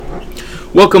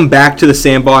Welcome back to the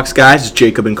Sandbox, guys. It's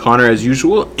Jacob and Connor as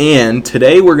usual, and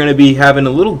today we're going to be having a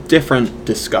little different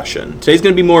discussion. Today's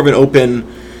going to be more of an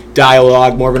open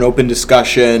dialogue, more of an open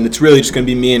discussion. It's really just going to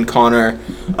be me and Connor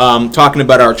talking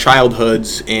about our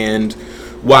childhoods and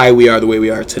why we are the way we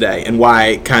are today, and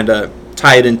why kind of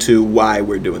tie it into why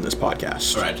we're doing this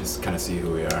podcast. All right, just kind of see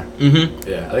who we are. Mm-hmm.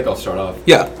 Yeah, I think I'll start off.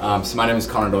 Yeah. So my name is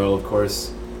Connor Doyle, of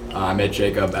course. I met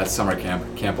Jacob at summer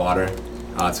Camp Otter.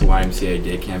 It's a YMCA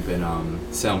day camp in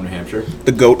Salem, New Hampshire.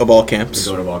 The goat of all camps.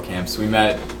 The goat of all camps. We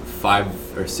met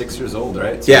 5 or 6 years old,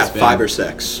 right? So yeah, 5 or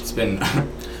 6. It's been... How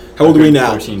old are we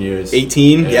now? 13 years.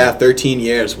 18? Yeah, 13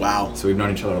 years. Wow. So we've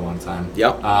known each other a long time.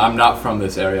 Yep. I'm not from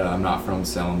this area. I'm not from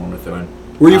Salem or Methuen.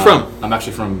 Where are you from? I'm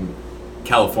actually from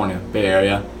California, Bay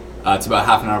Area. It's about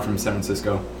half an hour from San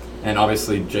Francisco. And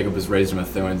obviously, Jacob was raised in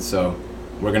Methuen, so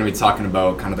we're going to be talking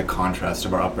about kind of the contrast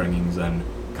of our upbringings and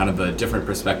kind of the different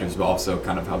perspectives, but also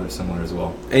kind of how they're similar as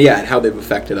well. And yeah, and how they've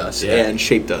affected us and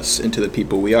shaped us into the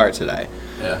people we are today.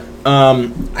 Yeah.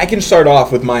 I can start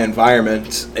off with my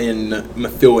environment in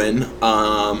Methuen.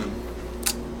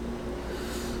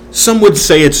 Some would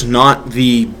say it's not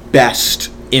the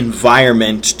best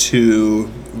environment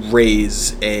to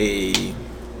raise a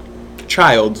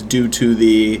child due to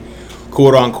the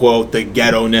quote-unquote, the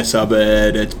ghetto-ness of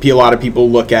it. A lot of people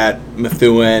look at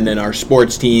Methuen and our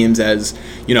sports teams as,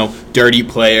 you know, dirty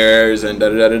players and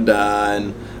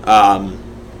da-da-da-da-da. And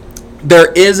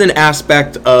there is an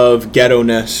aspect of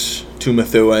ghetto-ness to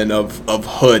Methuen, of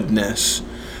hoodness.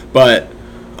 But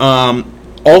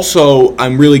also,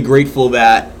 I'm really grateful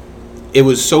that it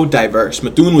was so diverse.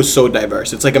 Methuen was so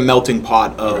diverse. It's like a melting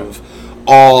pot of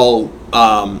all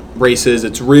races.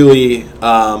 It's really...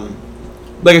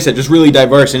 like I said, just really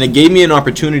diverse, and it gave me an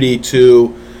opportunity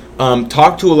to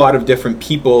talk to a lot of different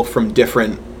people from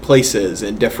different places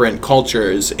and different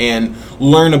cultures and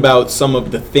learn about some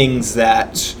of the things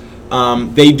that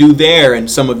they do there and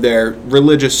some of their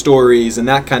religious stories and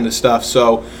that kind of stuff.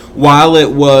 So while it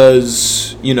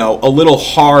was, you know, a little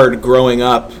hard growing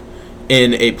up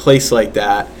in a place like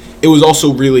that, it was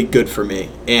also really good for me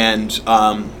and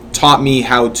taught me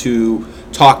how to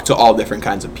talk to all different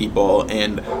kinds of people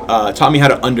and taught me how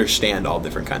to understand all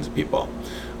different kinds of people.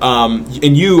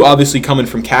 And you, obviously coming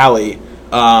from Cali,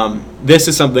 this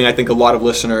is something I think a lot of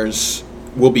listeners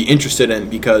will be interested in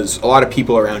because a lot of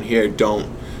people around here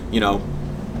don't, you know,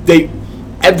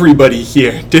 everybody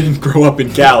here didn't grow up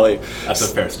in Cali. That's a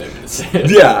fair statement to say.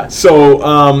 Yeah,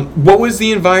 so what was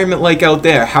the environment like out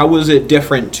there? How was it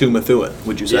different to Methuen,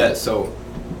 would you say? Yeah, so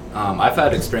I've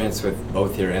had experience with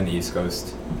both here and the East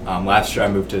Coast. Last year I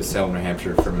moved to Salem, New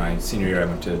Hampshire for my senior year. I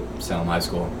went to Salem High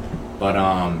School. But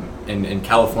in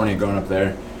California, growing up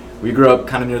there, we grew up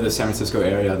kind of near the San Francisco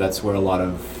area. That's where a lot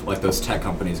of like those tech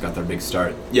companies got their big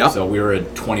start. Yeah. So we were a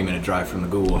 20-minute drive from the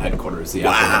Google headquarters, the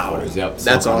Apple headquarters. Yep.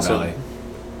 That's Silicon awesome.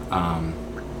 Valley.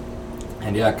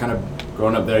 And yeah, kind of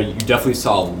growing up there, you definitely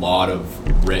saw a lot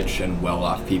of rich and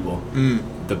well-off people.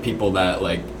 The people that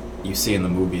like you see in the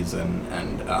movies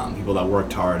and people that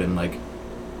worked hard and like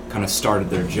kind of started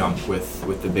their jump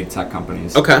with the big tech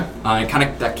companies. Okay. And kind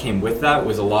of that came with that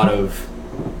was a lot of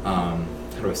how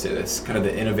do I say this? Kind of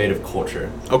the innovative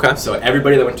culture. Okay. So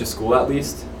everybody that went to school, at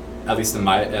least in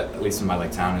my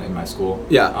like town in my school.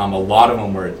 Yeah. A lot of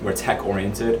them were tech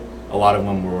oriented. A lot of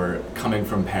them were coming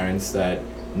from parents that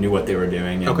knew what they were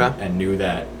doing and knew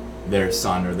that their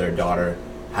son or their daughter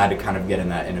had to kind of get in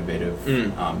that innovative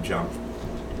jump.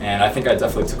 And I think I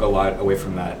definitely took a lot away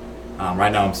from that.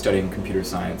 Right now I'm studying computer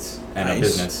science and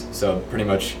business, so pretty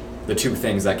much the two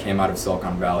things that came out of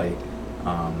Silicon Valley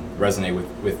resonate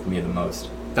with me the most.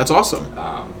 That's awesome.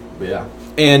 But yeah.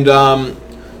 And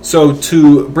so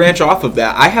to branch off of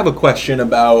that, I have a question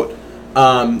about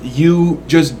you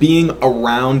just being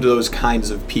around those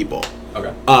kinds of people.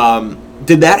 Okay.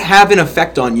 Did that have an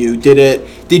effect on you?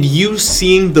 Did you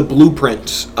seeing the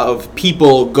blueprint of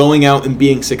people going out and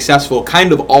being successful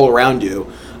kind of all around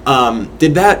you,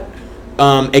 did that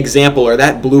example or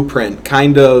that blueprint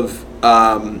kind of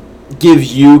give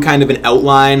you kind of an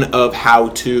outline of how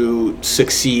to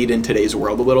succeed in today's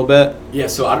world a little bit? Yeah,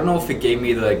 so I don't know if it gave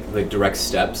me the like direct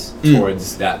steps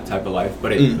towards that type of life,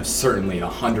 but it certainly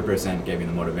 100% gave me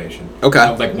the motivation. Okay.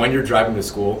 Like when you're driving to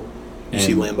school, you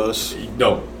see Lambos?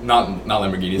 No, not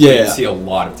Lamborghinis. Yeah, you see a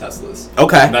lot of Teslas.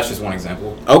 Okay. And that's just one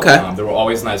example. Okay. There were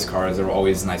always nice cars. There were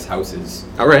always nice houses.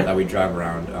 All right. That we drive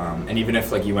around. And even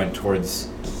if like you went towards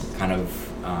kind of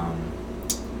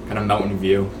Mountain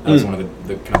View, that was one of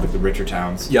the kind of like the richer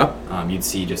towns. Yep. You'd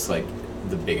see just like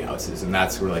the big houses, and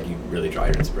that's where like you really draw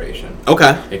your inspiration.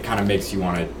 Okay. It kind of makes you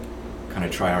want to kind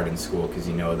of try hard in school because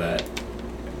you know that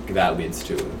that leads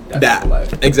to that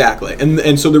life. Exactly.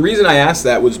 And so the reason I asked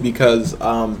that was because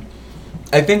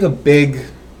I think a big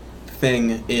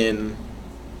thing in,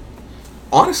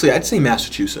 honestly, I'd say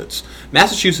Massachusetts.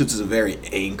 Massachusetts is a very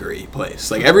angry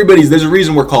place. Like, there's a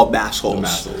reason we're called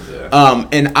massholes. Yeah.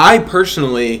 And I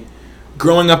personally,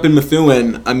 growing up in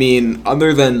Methuen, I mean,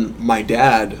 other than my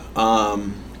dad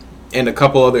and a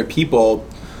couple other people,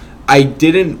 I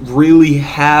didn't really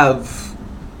have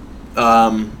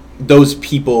those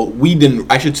people. We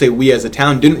as a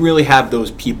town didn't really have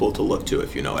those people to look to,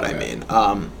 if you know what I mean.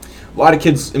 A lot of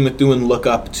kids in Methuen look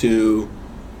up to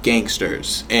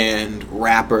gangsters and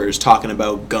rappers talking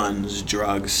about guns,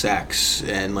 drugs, sex,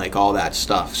 and like all that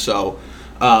stuff. So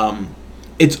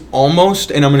it's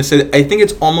almost, and I'm going to say that I think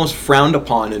it's almost frowned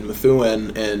upon in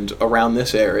Methuen and around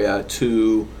this area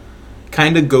to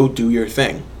kind of go do your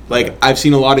thing. Like, I've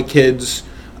seen a lot of kids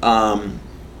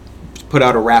put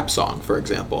out a rap song, for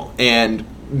example, and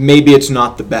maybe it's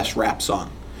not the best rap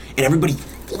song, and everybody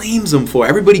flames them for it.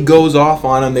 Everybody goes off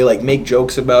on them. They like make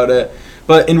jokes about it,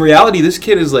 but in reality, this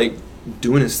kid is like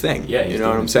doing his thing. Yeah, you know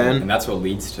what I'm saying? And that's what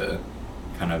leads to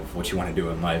kind of what you want to do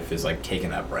in life, is like taking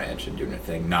that branch and doing your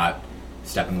thing, not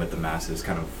stepping with the masses.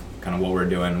 Kind of what we're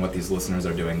doing, what these listeners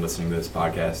are doing, listening to this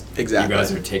podcast. Exactly. You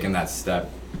guys are taking that step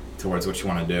towards what you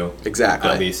want to do.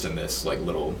 Exactly. At least in this like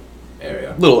little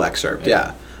area. Little excerpt,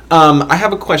 yeah. I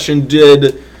have a question.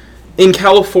 In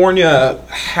California,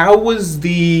 how was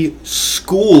the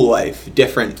school life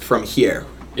different from here?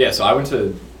 Yeah, so I went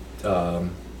to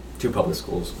two public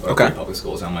schools. Okay. Three public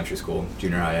schools, elementary school,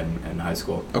 junior high, and high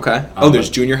school. Okay. There's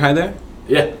junior high there?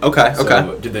 Yeah. Okay.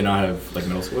 So did they not have like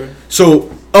middle school here?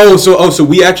 So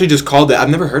we actually just called it. I've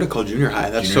never heard it called junior high.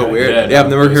 That's Junior so high? weird. Yeah, I've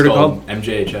never heard it called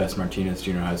MJHS, Martinez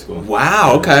Junior High School.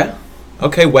 Wow. Okay.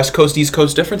 Okay. West Coast, East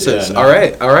Coast differences. Yeah, no.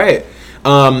 All right.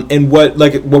 And what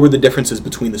were the differences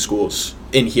between the schools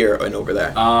in here and over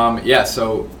there? Yeah.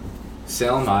 So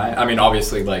Salem High. I mean,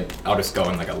 obviously, like I'll just go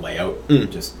in like a layout,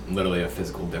 just literally a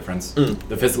physical difference.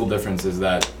 The physical difference is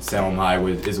that Salem High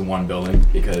is one building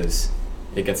because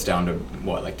it gets down to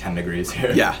like 10 degrees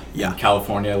here. Yeah. In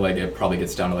California, like it probably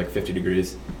gets down to like 50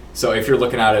 degrees. So if you're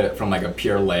looking at it from like a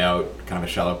pure layout, kind of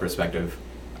a shallow perspective,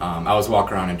 I was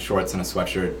walking around in shorts and a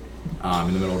sweatshirt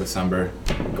in the middle of December,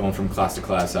 going from class to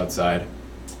class outside.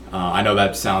 I know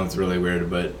that sounds really weird,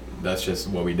 but that's just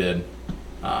what we did.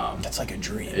 That's like a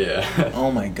dream. Yeah. Oh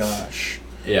my gosh.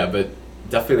 Yeah, but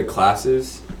definitely the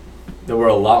classes, there were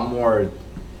a lot more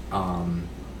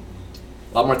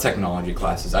technology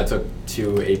classes. I took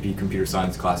 2 AP computer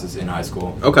science classes in high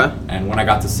school. Okay. And when I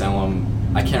got to Salem,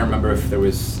 I can't remember if there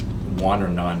was one or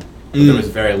none. But there was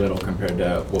very little compared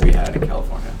to what we had in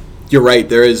California. You're right.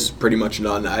 There is pretty much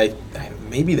none.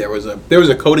 Maybe there was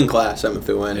a coding class at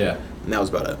Methuen. Yeah. And that was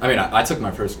about it. I mean, I took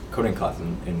my first coding class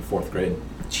in 4th grade.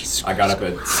 Jesus. I got up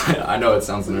at, I know it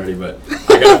sounds nerdy, but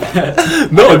I got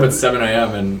up at 7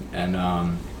 a.m.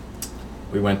 and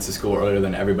we went to school earlier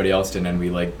than everybody else did, and we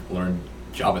like learned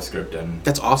JavaScript and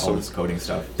that's awesome. all this coding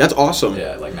stuff. That's awesome.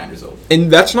 Yeah, like 9 years old.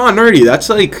 And that's not nerdy. That's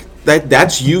like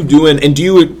that's you doing. And do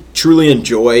you truly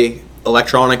enjoy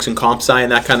electronics and comp sci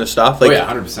and that kind of stuff? Like,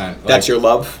 100%. That's your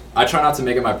love. I try not to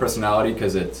make it my personality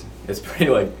because it's pretty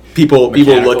like people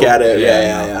look at it.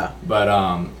 Yeah. Yeah. But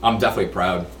I'm definitely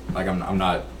proud. Like I'm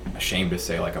not ashamed to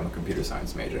say like I'm a computer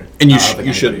science major. And you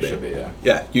you should be.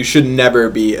 Yeah. You should never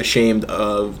be ashamed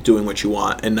of doing what you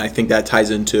want. And I think that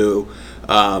ties into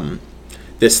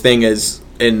this thing is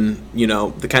in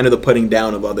the kind of the putting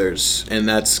down of others, and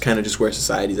that's kind of just where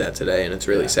society's at today, and it's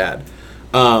really sad.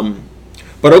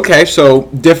 But okay, so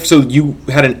you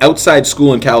had an outside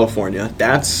school in California.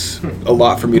 That's a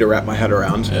lot for me to wrap my head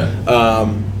around.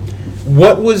 Yeah.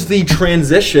 What was the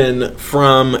transition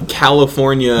from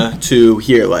California to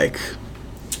here like?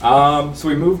 So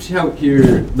we moved out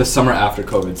here the summer after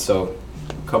COVID. So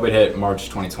COVID hit March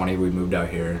 2020. We moved out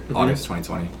here August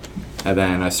 2020. And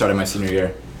then I started my senior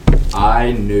year.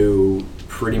 I knew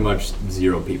pretty much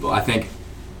 0 people. I think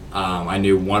I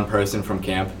knew one person from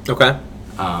camp. Okay.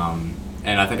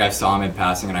 And I think I saw him in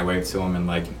passing, and I waved to him, and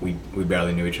like we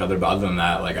barely knew each other. But other than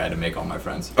that, like I had to make all my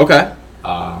friends. Okay.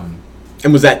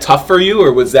 And was that tough for you,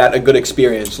 or was that a good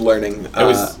experience learning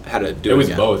how to do it? It was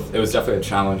again? both. It was definitely a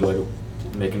challenge, like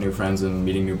making new friends and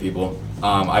meeting new people.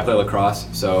 I play lacrosse,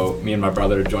 so me and my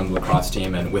brother joined the lacrosse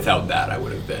team, and without that, I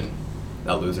would have been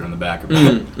that loser in the back.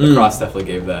 Lacrosse definitely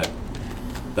gave the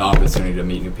opportunity to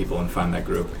meet new people and find that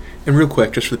group. And real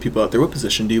quick, just for the people out there, what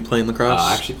position do you play in lacrosse?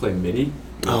 I actually play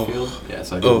midfield. Yeah,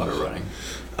 so I do a lot of running.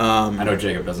 I know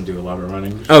Jacob doesn't do a lot of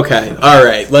running. Okay, all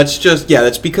right.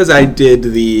 That's because I did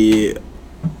the,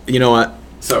 you know what?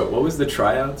 So, what was the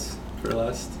tryouts for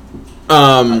last?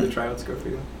 How did the tryouts go for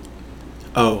you?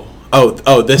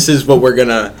 This is what we're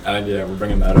gonna. Yeah, we're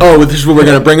bringing that up. Oh, this is what we're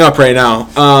gonna bring up right now.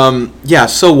 Yeah.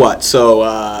 So what? So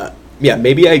yeah,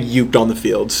 maybe I uked on the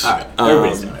fields. All right,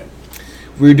 everybody's doing it.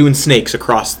 We were doing snakes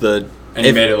across the. And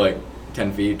you made it like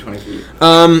 10 feet, 20 feet.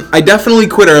 I definitely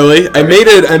quit early. I made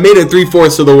it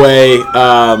 3/4 of the way.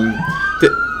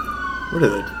 What are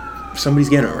the? Somebody's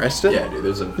getting arrested? Yeah, dude.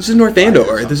 This is North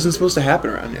Andover. This isn't supposed to happen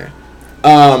around here.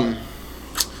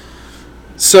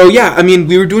 So yeah, I mean,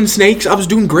 we were doing snakes. I was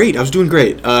doing great.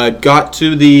 Got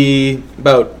to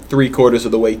about 3/4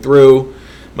 of the way through.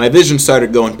 My vision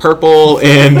started going purple,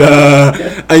 and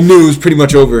I knew it was pretty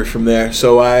much over from there.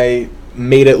 So I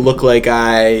made it look like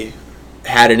I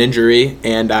had an injury,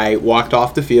 and I walked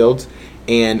off the field,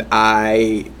 and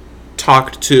I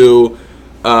talked to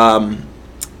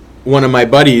one of my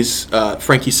buddies,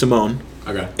 Frankie Simone.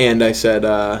 Okay. And I said,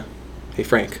 hey,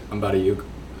 Frank. I'm about to uke.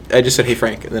 I just said, hey,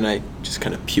 Frank, and then I just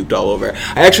kind of puked all over.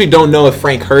 I actually don't know if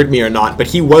Frank heard me or not, but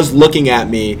he was looking at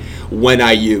me when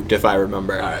I uked, if I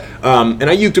remember. All right. And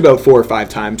I uked about 4 or 5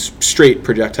 times, straight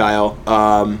projectile.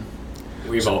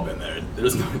 We've all been there.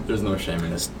 There's no shame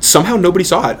in it. Somehow nobody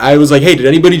saw it. I was like, hey, did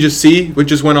anybody just see what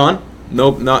just went on?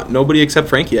 Nope, nobody except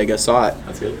Frankie, I guess, saw it.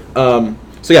 That's good.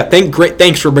 So yeah,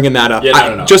 thanks for bringing that up.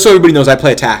 Yeah, no. Just so everybody knows, I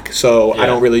play attack, so yeah. I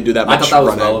don't really do that much. I thought that was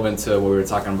running. relevant to what we were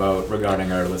talking about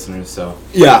regarding our listeners. So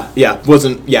yeah. Yeah.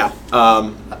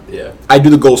 I do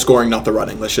the goal scoring, not the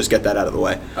running. Let's just get that out of the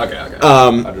way. Okay.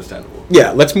 Understandable. Yeah,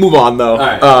 let's move on though. All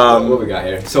right. What we got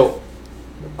here? So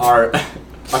our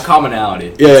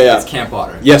commonality. Yeah. It's Camp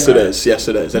Otter. Yes, it is. Yes,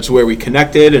 it is. That's where we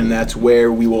connected, and that's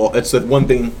where we will. It's the one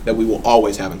thing that we will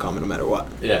always have in common, no matter what.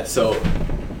 Yeah. So,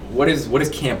 what is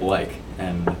camp like?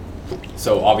 And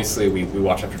so obviously we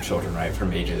watch after children, right,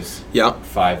 from ages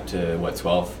 5 to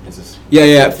 12 is this?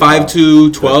 Yeah, 5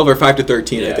 to 12 or 5 to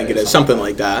 13, I think it is, something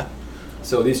like that.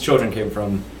 So these children came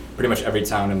from pretty much every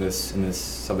town in this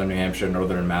southern New Hampshire,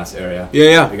 northern Mass area.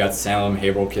 Yeah. We got Salem,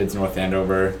 Haverhill kids, North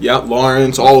Andover. Yeah,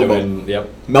 Lawrence, all of them. Yep.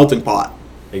 Melting pot.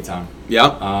 Big time.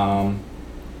 Yep.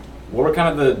 What were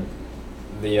kind of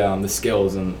the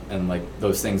skills and like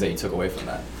those things that you took away from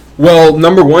that? Well,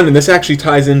 number one, and this actually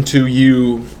ties into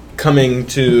you coming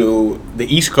to the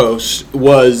East Coast,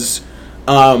 was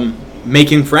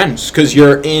making friends, because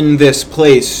you're in this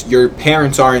place, your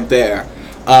parents aren't there.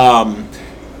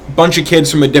 Bunch of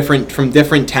kids from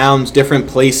different towns, different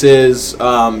places. You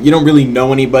don't really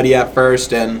know anybody at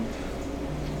first, and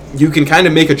you can kind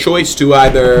of make a choice to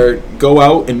either go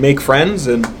out and make friends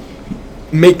and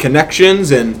make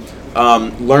connections and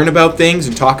learn about things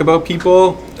and talk about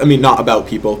people. I mean, not about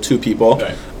people, to people.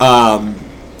 Right.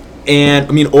 And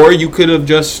I mean, or you could have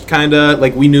just kind of,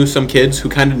 like, we knew some kids who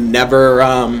kind of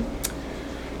never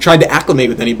tried to acclimate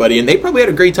with anybody, and they probably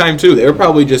had a great time too. They were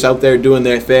probably just out there doing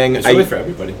their thing. It's really for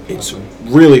everybody. It's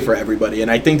really for everybody, and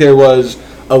I think there was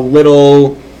a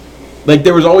little, like,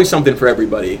 there was always something for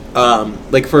everybody.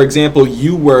 Like, for example,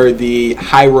 you were the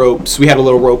high ropes. We had a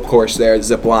little rope course there,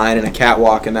 zip line and a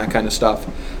catwalk and that kind of stuff.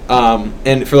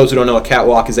 And for those who don't know, a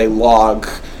catwalk is a log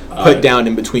put down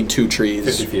in between two trees.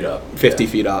 50 feet up. 50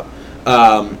 feet up.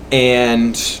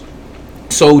 And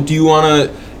so do you want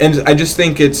to... And I just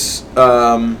think it's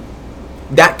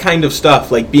that kind of stuff,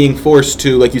 like being forced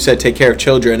to, like you said, take care of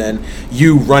children, and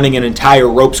you running an entire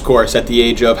ropes course at the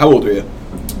age of... How old were you?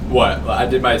 What? I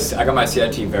got my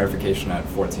CIT verification at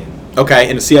 14. Okay,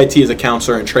 and the CIT is a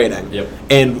counselor in training. Yep.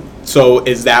 And so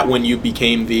is that when you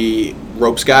became the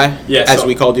ropes guy? Yeah. As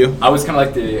we called you? I was kind of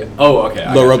like the... Oh,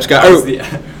 okay. Low ropes guy? I was the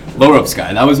low ropes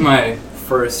guy. That was my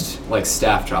first, like,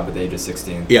 staff job at the age of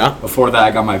 16. Yeah. Before that,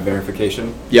 I got my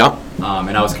verification. Yeah.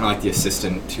 And I was kind of like the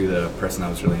assistant to the person that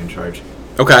was really in charge.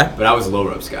 Okay. But I was a low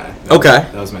ropes guy.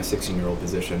 That was my 16-year-old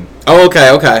position. Oh,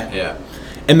 okay. Yeah.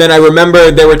 And then I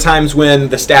remember there were times when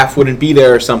the staff wouldn't be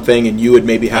there or something, and you would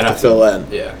maybe have to fill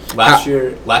in. Yeah. Last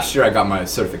year I got my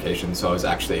certification, so I was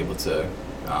actually able to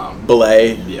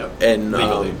belay. Yeah. And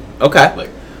legally. Okay.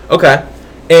 Okay.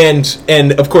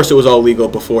 And of course it was all legal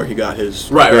before he got his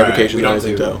verification. Right.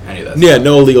 We don't do any of that. Yeah,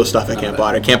 no illegal stuff at Camp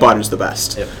Otter. Camp Otter's the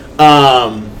best. Yep.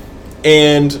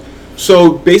 And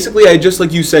so basically, I just,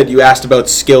 like you said, you asked about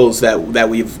skills that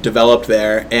we've developed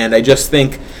there, and I just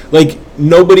think, like,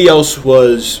 nobody else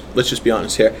was, let's just be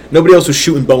honest here, nobody else was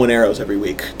shooting bow and arrows every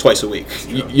week, twice a week.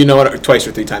 You know what, twice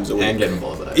or 3 times a week. And getting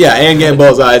bullseyes. Yeah, and getting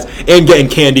bullseyes, and getting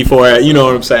candy for it, you know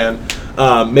what I'm saying.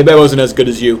 Maybe I wasn't as good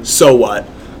as you, so what?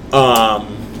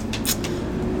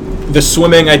 The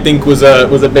swimming, I think, was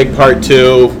a big part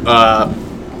too. I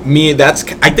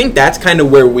think that's kind of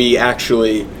where we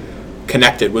actually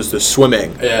connected, was the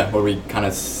swimming. Yeah, where we kind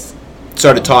of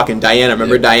started talking. Diana,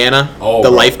 remember Diana? Oh,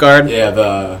 the lifeguard? Yeah,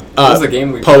 what was the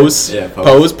game we Pose. played?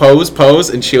 Yeah, Pose,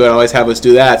 and she would always have us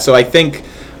do that. So I think,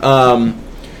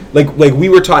 like we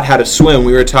were taught how to swim,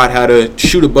 we were taught how to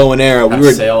shoot a bow and arrow, how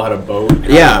to sail, how to boat.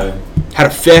 How to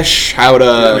fish, how to...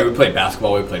 I mean, we played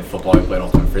basketball, we played football, we played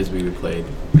ultimate frisbee, we played...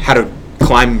 How to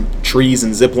climb trees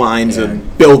and zip lines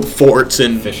and build forts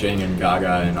and... Fishing and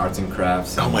gaga and arts and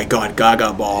crafts. And oh my god,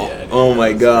 gaga ball. Yeah, oh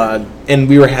my god. And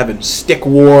we were having stick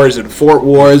wars and fort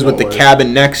wars with the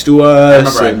cabin next to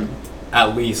us. I remember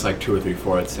at least like 2 or 3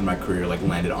 forts in my career like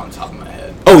landed on top of my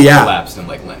head. Oh yeah. Collapsed and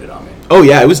like landed on me. Oh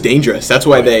yeah, it was dangerous. That's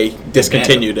why they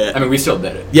discontinued it. I mean, we still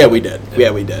did it. Yeah, we did.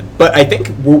 Yeah, we did. But I think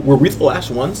were we the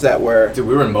last ones that were? Dude,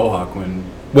 we were in Mohawk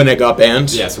when it got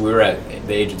banned. Yeah, so we were at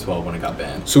the age of 12 when it got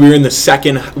banned. So we were in the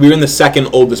second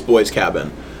oldest boys'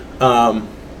 cabin.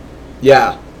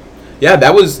 Yeah,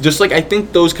 that was just like, I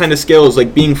think those kind of skills,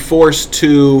 like being forced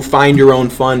to find your own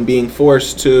fun, being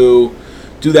forced to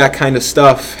do that kind of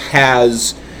stuff,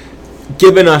 has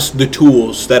given us the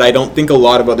tools that I don't think a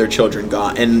lot of other children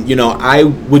got. And I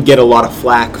would get a lot of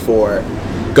flack for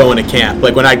going to camp.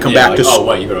 Like when I'd come back to school. Oh,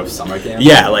 what, you go to summer camp?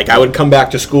 Yeah, like I would come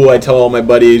back to school, I'd tell all my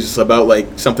buddies about like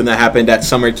something that happened at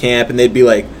summer camp, and they'd be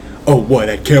like, oh, what,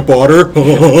 at Camp Otter?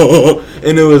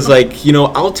 And it was like,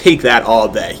 I'll take that all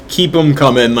day. Keep them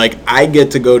coming. Like, I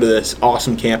get to go to this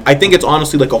awesome camp. I think it's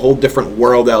honestly like a whole different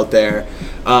world out there.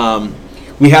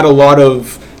 We had a lot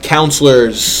of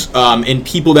counselors and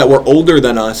people that were older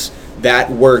than us that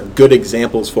were good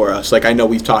examples for us. Like, I know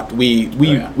we've talked, we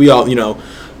all,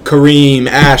 Kareem,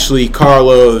 Ashley,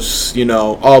 Carlos,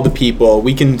 all the people.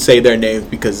 We can say their names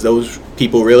because those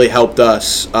people really helped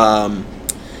us,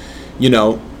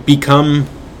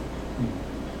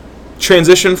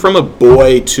 transition from a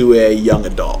boy to a young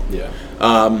adult.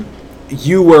 Yeah.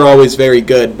 You were always very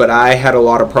good, but I had a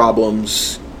lot of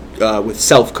problems with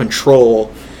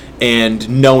self-control and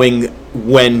knowing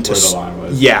when to... Where the line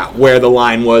was. Yeah, where the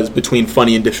line was between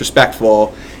funny and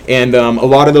disrespectful. And a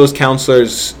lot of those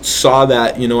counselors saw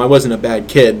that, I wasn't a bad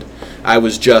kid. I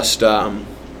was just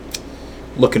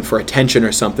looking for attention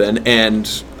or something. And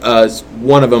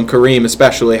one of them, Kareem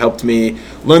especially, helped me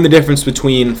learn the difference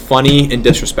between funny and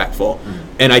disrespectful.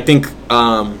 And I think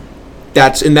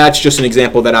that's just an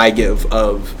example that I give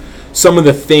of some of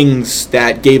the things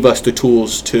that gave us the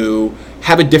tools to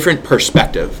have a different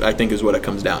perspective, I think is what it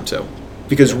comes down to.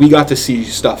 Because we got to see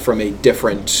stuff from a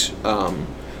different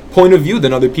point of view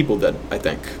than other people did, I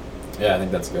think. Yeah, I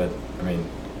think that's good. I mean,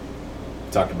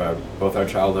 we talked about both our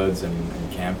childhoods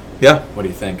and camp. Yeah. What do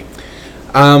you think?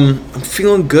 I'm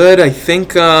feeling good. I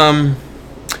think there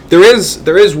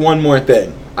is one more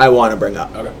thing I want to bring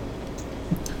up. Okay.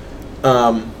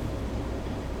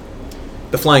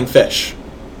 The flying fish.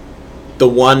 The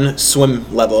one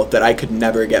swim level that I could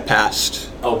never get past.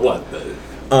 Oh, what?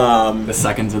 The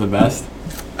second to the best?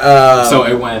 So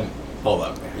it went... Hold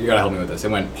up. You gotta help me with this.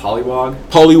 It went Pollywog?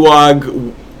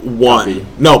 Pollywog 1. Guppy.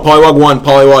 No, Pollywog 1,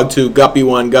 Pollywog 2, Guppy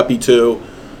 1, Guppy 2,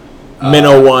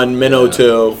 Minnow 1, Minnow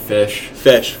 2. Fish.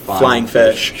 Flying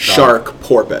fish. Shark,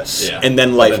 porpoise. Yeah. And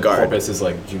then lifeguard. Porpoise is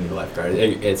like junior lifeguard.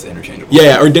 It's interchangeable.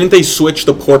 Yeah, or didn't they switch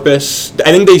the porpoise?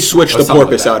 I think they switched the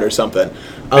porpoise out or something.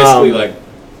 Basically,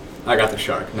 I got the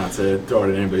shark, not to throw it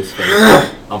in anybody's face.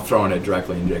 I'm throwing it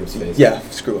directly in Jacob's face. Yeah,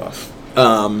 screw off.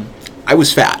 I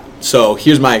was fat, so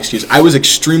here's my excuse. I was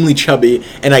extremely chubby,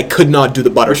 and I could not do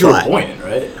the butterfly. But you were buoyant,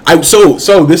 right?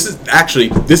 So this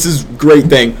is great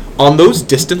thing. On those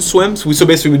distance swims, so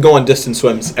basically we'd go on distance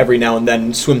swims every now and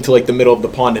then, swim to like the middle of the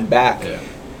pond and back. Yeah.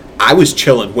 I was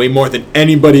chilling way more than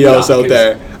anybody else out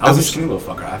there. I was a skinny little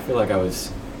fucker. I feel like I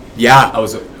was... Yeah. I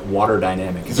was water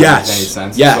dynamic. If Yes. that makes any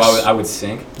sense. Yes. So I would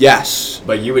sink. Yes.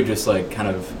 But you would just like kind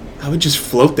of... I would just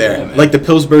float there, Yeah, like the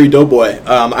Pillsbury Doughboy.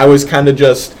 I was kind of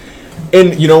just...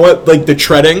 And you know what? Like the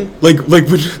treading, like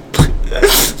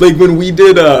when we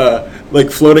did like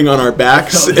floating on our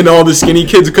backs, and all the skinny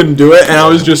kids couldn't do it, and I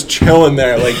was just chilling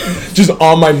there, like just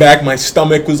on my back. My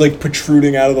stomach was like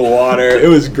protruding out of the water. It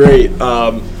was great.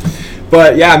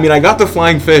 But yeah, I mean, I got the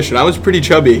flying fish, and I was pretty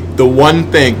chubby. The one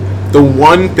thing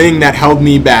that held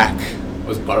me back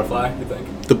Was butterfly, you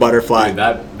think? The butterfly. Dude,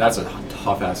 that's a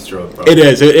tough ass stroke, bro. It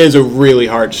is a really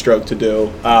hard stroke to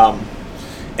do.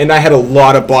 And I had a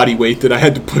lot of body weight that I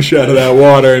had to push out of that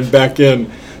water and back in.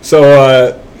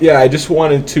 So, yeah, I just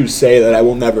wanted to say that I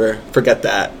will never forget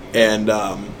that. And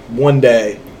one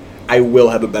day, I will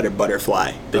have a better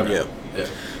butterfly than you.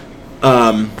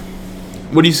 Yeah.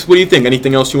 What do you think?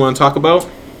 Anything else you want to talk about?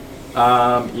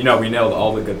 We nailed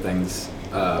all the good things,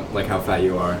 like how fat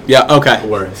you are. Yeah, okay.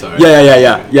 Or, sorry.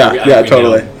 Yeah,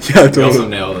 totally. We also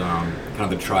nailed kind of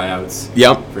the tryouts.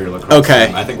 Yep. For your lacrosse Okay.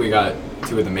 team. I think we got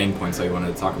two of the main points that you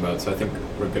wanted to talk about, so I think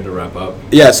we're good to wrap up.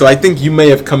 Yeah, so I think you may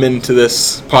have come into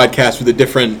this podcast with a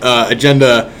different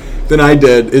agenda than I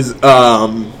did.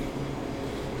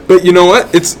 But you know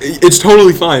what? It's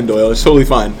totally fine, Doyle. It's totally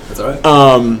fine. That's all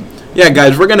right. Yeah,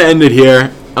 guys, we're gonna end it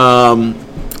here. I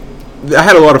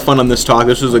had a lot of fun on this talk.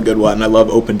 This was a good one. I love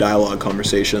open dialogue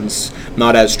conversations,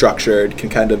 not as structured, can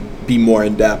kind of be more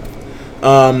in depth.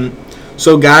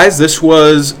 So, guys, this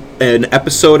was an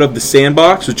episode of the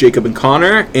Sandbox with Jacob and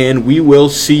Connor, and we will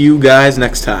see you guys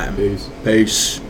next time. Peace. Peace.